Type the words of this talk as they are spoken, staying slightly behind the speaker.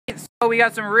We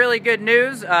got some really good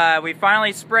news. We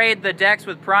finally sprayed the decks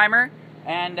with primer,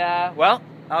 and well,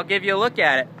 I'll give you a look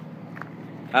at it.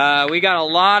 We got a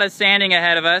lot of sanding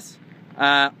ahead of us.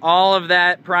 All of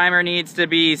that primer needs to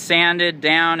be sanded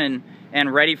down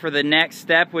and ready for the next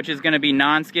step, which is going to be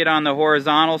non-skid on the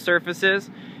horizontal surfaces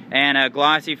and a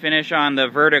glossy finish on the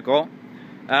vertical.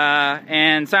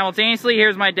 And simultaneously,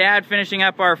 here's my dad finishing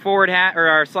up our forward hatch, or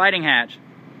our sliding hatch.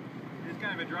 It's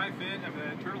kind of a dry fit of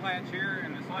the turtle hatch here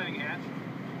and the sliding hatch.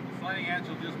 The sliding hatch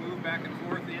will just move back and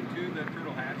forth into the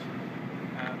turtle hatch,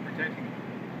 protecting it.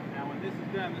 Now when this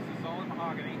is done, this is solid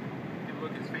mahogany. It can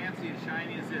look as fancy and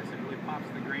shiny as this. It really pops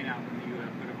the grain out when you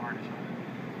put a varnish on it.